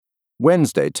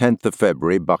Wednesday, 10th of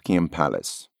February, Buckingham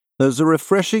Palace. There's a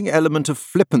refreshing element of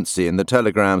flippancy in the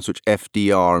telegrams which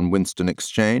FDR and Winston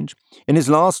exchange. In his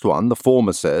last one, the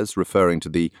former says, referring to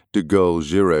the de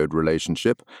Gaulle-Giraud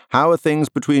relationship, "How are things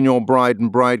between your bride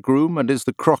and bridegroom, and is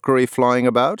the crockery flying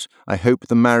about? I hope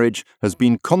the marriage has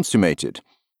been consummated."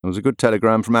 There was a good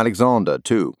telegram from Alexander,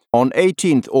 too. "On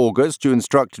 18th August, you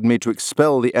instructed me to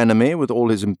expel the enemy with all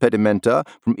his impedimenta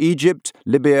from Egypt,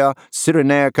 Libya,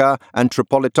 Cyrenaica, and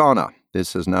Tripolitana.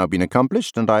 This has now been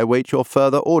accomplished, and I await your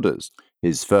further orders."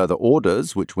 His further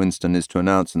orders, which Winston is to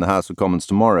announce in the House of Commons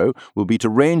tomorrow, will be to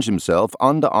range himself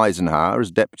under Eisenhower as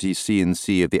Deputy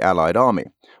C&C of the Allied Army,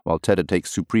 while Tedder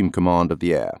takes supreme command of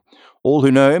the air. All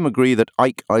who know him agree that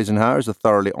Ike Eisenhower is a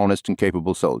thoroughly honest and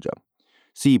capable soldier.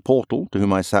 C. Portal, to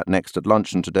whom I sat next at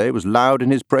luncheon today, was loud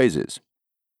in his praises.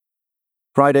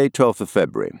 Friday, 12th of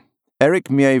February.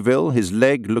 Eric Mieville, his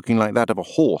leg looking like that of a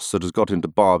horse that has got into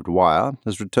barbed wire,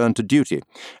 has returned to duty,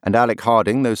 and Alec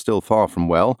Harding, though still far from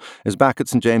well, is back at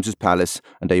St. James's Palace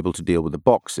and able to deal with the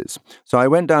boxes. So I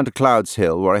went down to Clouds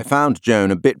Hill, where I found Joan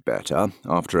a bit better,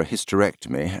 after a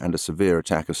hysterectomy and a severe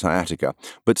attack of sciatica,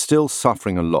 but still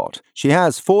suffering a lot. She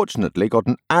has, fortunately, got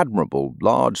an admirable,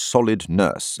 large, solid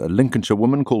nurse, a Lincolnshire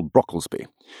woman called Brocklesby.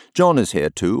 John is here,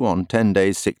 too, on 10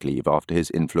 days' sick leave after his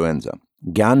influenza.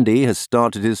 Gandhi has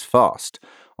started his fast,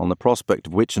 on the prospect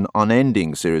of which an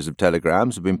unending series of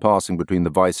telegrams have been passing between the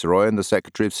Viceroy and the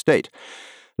Secretary of State.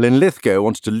 Linlithgow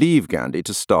wanted to leave Gandhi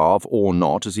to starve or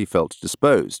not as he felt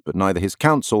disposed, but neither his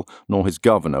council nor his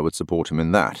governor would support him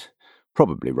in that.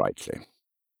 Probably rightly.